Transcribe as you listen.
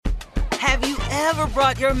Have you ever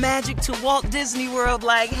brought your magic to Walt Disney World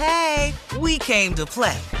like, hey, we came to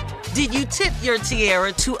play? Did you tip your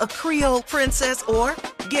tiara to a Creole princess or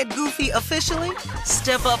get goofy officially?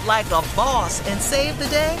 Step up like a boss and save the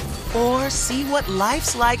day? Or see what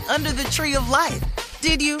life's like under the tree of life?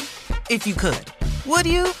 Did you? If you could. Would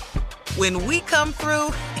you? When we come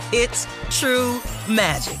through, it's true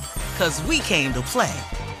magic. 'Cause we came to play.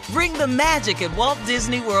 Bring the magic at Walt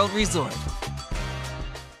Disney World Resort.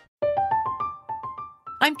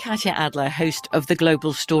 I'm Katya Adler, host of The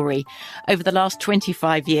Global Story. Over the last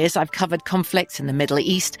 25 years, I've covered conflicts in the Middle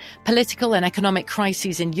East, political and economic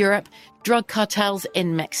crises in Europe, drug cartels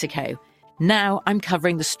in Mexico. Now I'm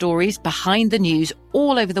covering the stories behind the news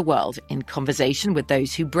all over the world in conversation with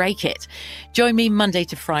those who break it. Join me Monday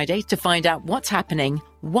to Friday to find out what's happening,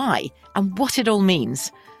 why, and what it all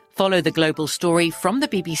means. Follow The Global Story from the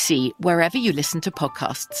BBC wherever you listen to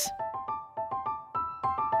podcasts.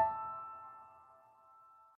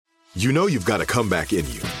 You know you've got a comeback in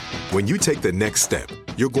you. When you take the next step,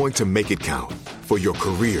 you're going to make it count. For your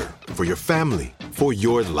career, for your family, for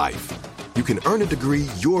your life. You can earn a degree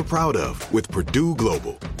you're proud of with Purdue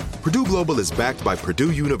Global. Purdue Global is backed by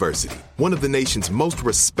Purdue University, one of the nation's most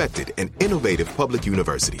respected and innovative public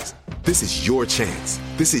universities. This is your chance.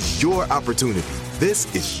 This is your opportunity.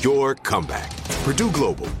 This is your comeback. Purdue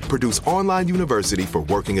Global, Purdue's online university for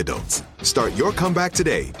working adults. Start your comeback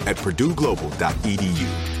today at purdueglobal.edu.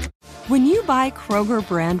 When you buy Kroger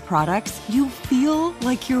brand products, you feel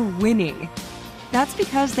like you're winning. That's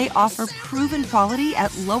because they offer proven quality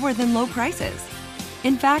at lower than low prices.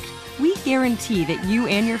 In fact, we guarantee that you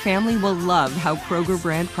and your family will love how Kroger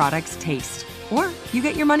brand products taste, or you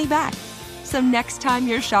get your money back. So next time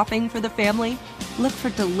you're shopping for the family, look for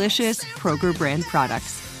delicious Kroger brand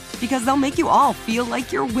products, because they'll make you all feel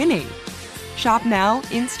like you're winning. Shop now,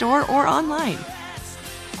 in-store, or online.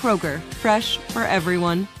 Kroger, fresh for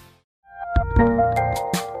everyone.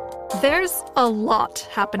 There's a lot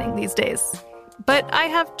happening these days, but I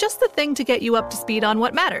have just the thing to get you up to speed on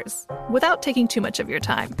what matters without taking too much of your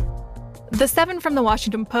time. The 7 from the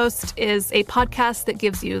Washington Post is a podcast that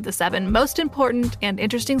gives you the 7 most important and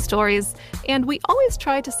interesting stories, and we always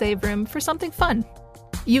try to save room for something fun.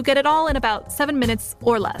 You get it all in about 7 minutes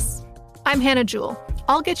or less. I'm Hannah Jewell.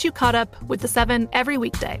 I'll get you caught up with the 7 every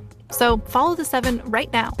weekday. So follow the 7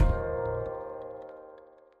 right now.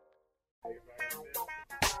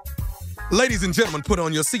 Ladies and gentlemen, put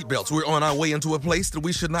on your seatbelts. We're on our way into a place that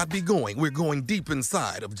we should not be going. We're going deep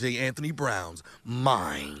inside of J. Anthony Brown's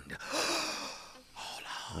mind.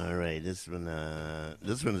 All right, this one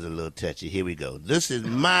is a little touchy. Here we go. This is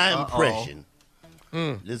my impression.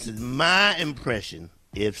 This is my impression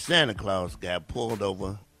if Santa Claus got pulled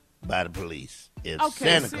over by the police. If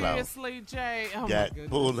Santa Claus Jay. Oh got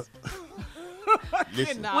pulled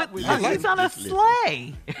Listen, he's on a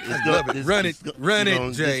sleigh. Run it,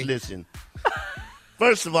 Jay. Just listen.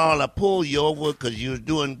 First of all, I pulled you over because you was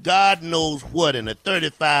doing God knows what in a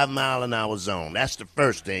 35-mile-an-hour zone. That's the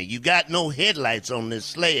first thing. You got no headlights on this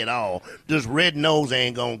sleigh at all. This red nose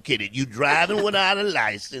ain't gonna kid it. You driving without a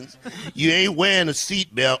license. You ain't wearing a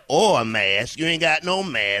seatbelt or a mask. You ain't got no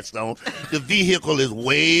mask on. The vehicle is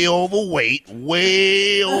way overweight.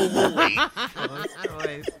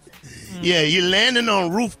 Yeah, you're landing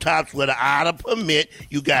on rooftops without a permit.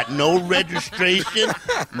 You got no registration.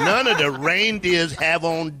 None of the reindeers have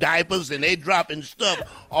on diapers, and they dropping stuff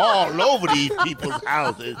all over these people's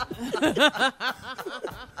houses.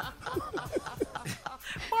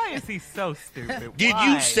 Why is he so stupid? Did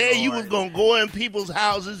you say you was going to go in people's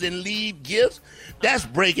houses and leave gifts? That's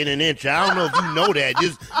breaking an inch. I don't know if you know that.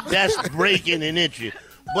 That's breaking an inch.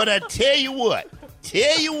 But I tell you what,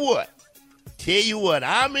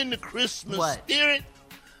 I'm in the Christmas spirit.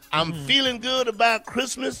 I'm feeling good about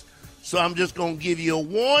Christmas, so I'm just going to give you a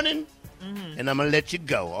warning, and I'm going to let you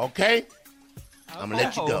go, okay? I'm going to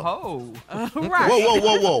let you go. Right.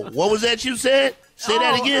 Whoa. What was that you said? Say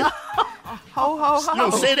that again. Ho.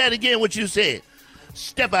 No, say that again, what you said.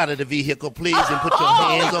 Step out of the vehicle, please, and put your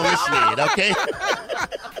hands on the sled, okay?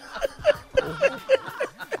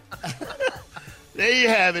 There you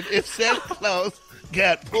have it. If Santa Claus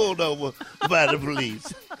got pulled over by the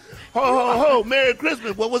police. Ho. Merry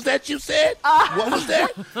Christmas. What was that you said? What was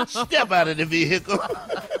that? Step out of the vehicle.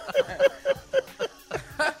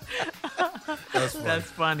 That's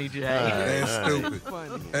funny, Jay.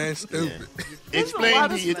 And stupid. There's a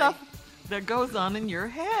lot of stuff that goes on in your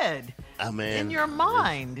head, in your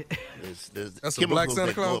mind. That's a black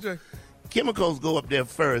Santa Claus, Jay? Chemicals go up there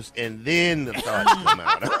first, and then the thoughts come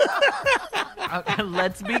out.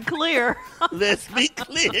 Let's be clear.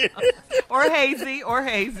 Or hazy.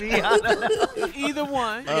 I don't know. Either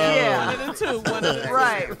one. Yeah. too.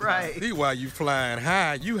 Right. See why you flying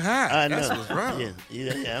high? You high. I know. That's what's wrong.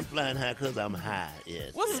 Yeah, I'm flying high because I'm high,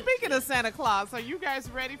 yes. Well, speaking of Santa Claus, are you guys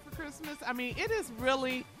ready for Christmas? I mean, it is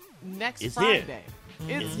really next It's Friday.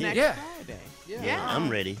 here. It's Mhm. next Yeah. Friday. Yeah, I'm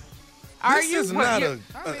ready. Are This you? is not a.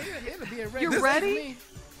 You're ready?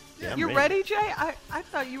 Yeah, I'm You're ready, Jay? I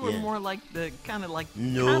thought you were Yeah. more like the kind of like the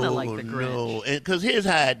Grinch. No, because here's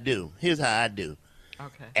how I do.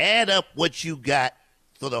 Okay. Add up what you got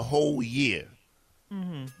for the whole year.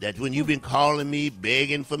 Mm-hmm. That when you've been calling me,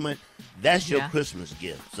 begging for money, that's your Christmas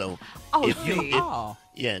gift. So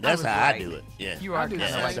that's how I do it. Yeah, You are kind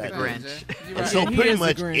of like the Grinch. And so He pretty is the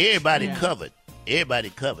much Grinch. everybody Yeah. covered. Everybody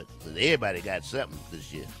covered. 'Cause everybody got something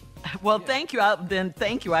this year. Well, thank you.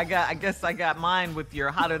 Thank you. I guess I got mine with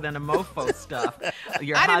your hotter than a mofo stuff.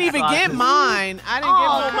 Your I didn't hot even sauces. get mine. I didn't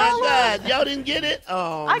Oh get my mine. God, y'all didn't get it?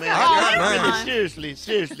 Oh I man, got mine.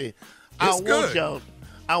 Seriously.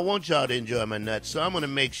 I want y'all to enjoy my nuts, so I'm gonna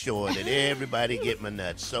make sure that everybody get my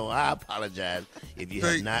nuts. So I apologize if you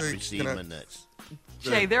have not received my nuts.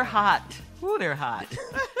 Jay, they're hot. Ooh, they're hot.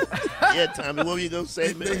 Yeah, Tommy, what were you gonna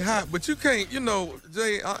say, man? They hot, but you can't.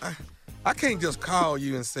 Jay, I can't just call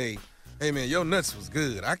you and say, "Hey man, your nuts was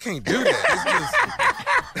good." I can't do that.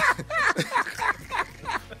 It's just,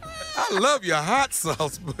 I love your hot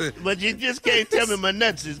sauce, but you just can't tell me my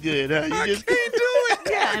nuts is good, huh? You just can't do it.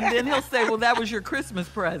 Yeah, and then he'll say, "Well, that was your Christmas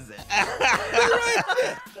present."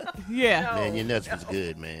 Yeah. Man, your nuts was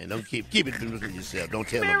good, man. Don't keep it to yourself. Don't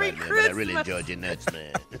tell Merry nobody, man. But I really Christmas. enjoyed your nuts,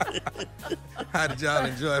 man. How did y'all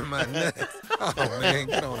enjoy my nuts? Oh man,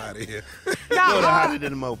 get on out of here. Go to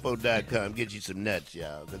hotterdthanamofo.com. Get you some nuts,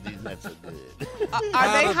 y'all, because these nuts are good. Are they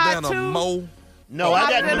Hotter hot than a too? mo. No, I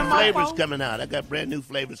got Hotter than new a flavors mofo? coming out. I got brand new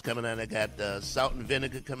flavors coming out. I got salt and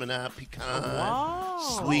vinegar coming out, pecan,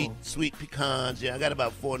 sweet pecans. Yeah, I got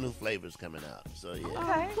about 4 new flavors coming out. So yeah,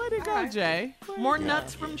 Okay. Way to go, Jay. More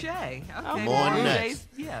nuts from Jay. Okay. more Jay's- nuts.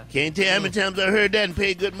 Yeah. Can't tell how many times I heard that and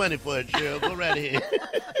paid good money for it, Cheryl. Go right ahead.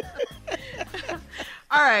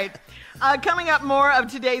 All right. Coming up, more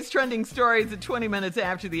of today's trending stories at 20 minutes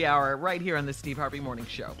after the hour, right here on the Steve Harvey Morning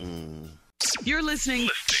Show. You're listening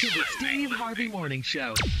to the Steve Harvey Morning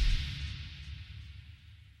Show.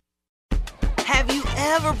 Have you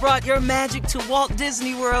ever brought your magic to Walt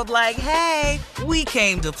Disney World like, hey, we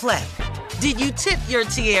came to play? Did you tip your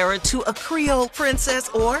tiara to a Creole princess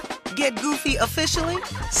or get goofy officially?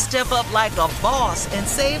 Step up like a boss and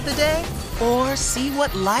save the day? Or see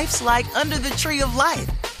what life's like under the tree of life?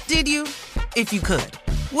 Did you? If you could.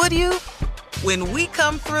 Would you? When we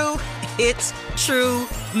come through, it's true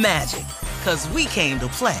magic. 'Cause we came to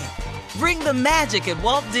play. Bring the magic at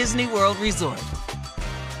Walt Disney World Resort.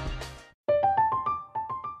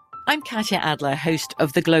 I'm Katya Adler, host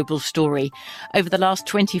of The Global Story. Over the last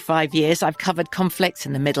 25 years, I've covered conflicts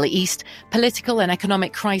in the Middle East, political and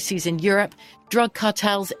economic crises in Europe, drug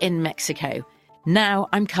cartels in Mexico. Now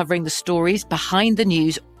I'm covering the stories behind the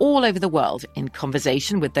news all over the world in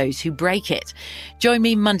conversation with those who break it. Join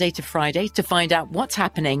me Monday to Friday to find out what's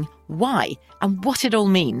happening, why, and what it all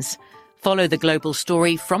means. Follow The Global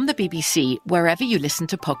Story from the BBC wherever you listen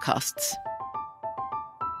to podcasts.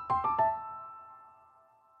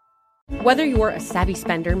 Whether you're a savvy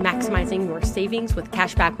spender maximizing your savings with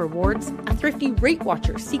cashback rewards, a thrifty rate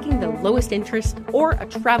watcher seeking the lowest interest, or a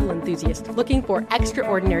travel enthusiast looking for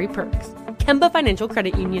extraordinary perks, Kemba Financial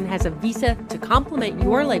Credit Union has a visa to complement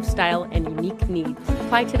your lifestyle and unique needs.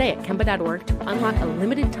 Apply today at Kemba.org to unlock a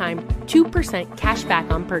limited time 2% cash back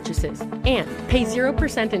on purchases and pay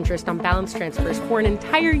 0% interest on balance transfers for an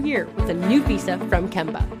entire year with a new visa from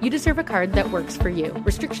Kemba. You deserve a card that works for you.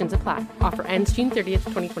 Restrictions apply. Offer ends June 30th,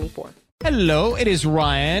 2024. Hello, it is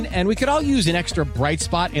Ryan, and we could all use an extra bright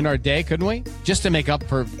spot in our day, couldn't we? Just to make up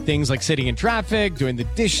for things like sitting in traffic, doing the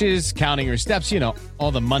dishes, counting your steps,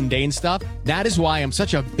 all the mundane stuff. That is why I'm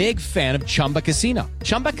such a big fan of Chumba Casino.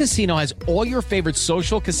 Chumba Casino has all your favorite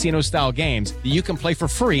social casino-style games that you can play for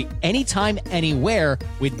free anytime, anywhere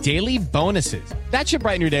with daily bonuses. That should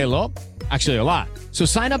brighten your day a little. Actually, a lot. So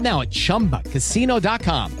sign up now at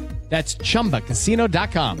ChumbaCasino.com. That's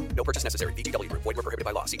ChumbaCasino.com. No purchase necessary. VGW Group. Void where prohibited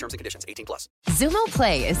by law. See terms and conditions. 18+. Xumo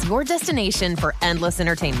Play is your destination for endless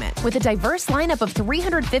entertainment. With a diverse lineup of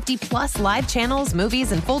 350-plus live channels,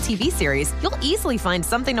 movies, and full TV series, you'll easily find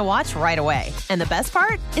something to watch right away. And the best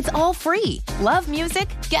part? It's all free. Love music?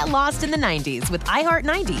 Get lost in the 90s with iHeart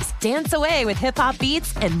 90s. Dance away with hip-hop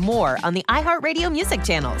beats and more on the iHeartRadio music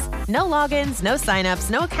channels. No logins, no signups,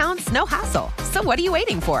 no accounts, no hassle. So what are you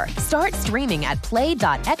waiting for? Start streaming at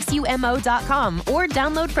play.xumo.com or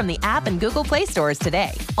download from the app and Google Play stores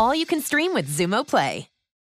today. All you can stream with Xumo Play.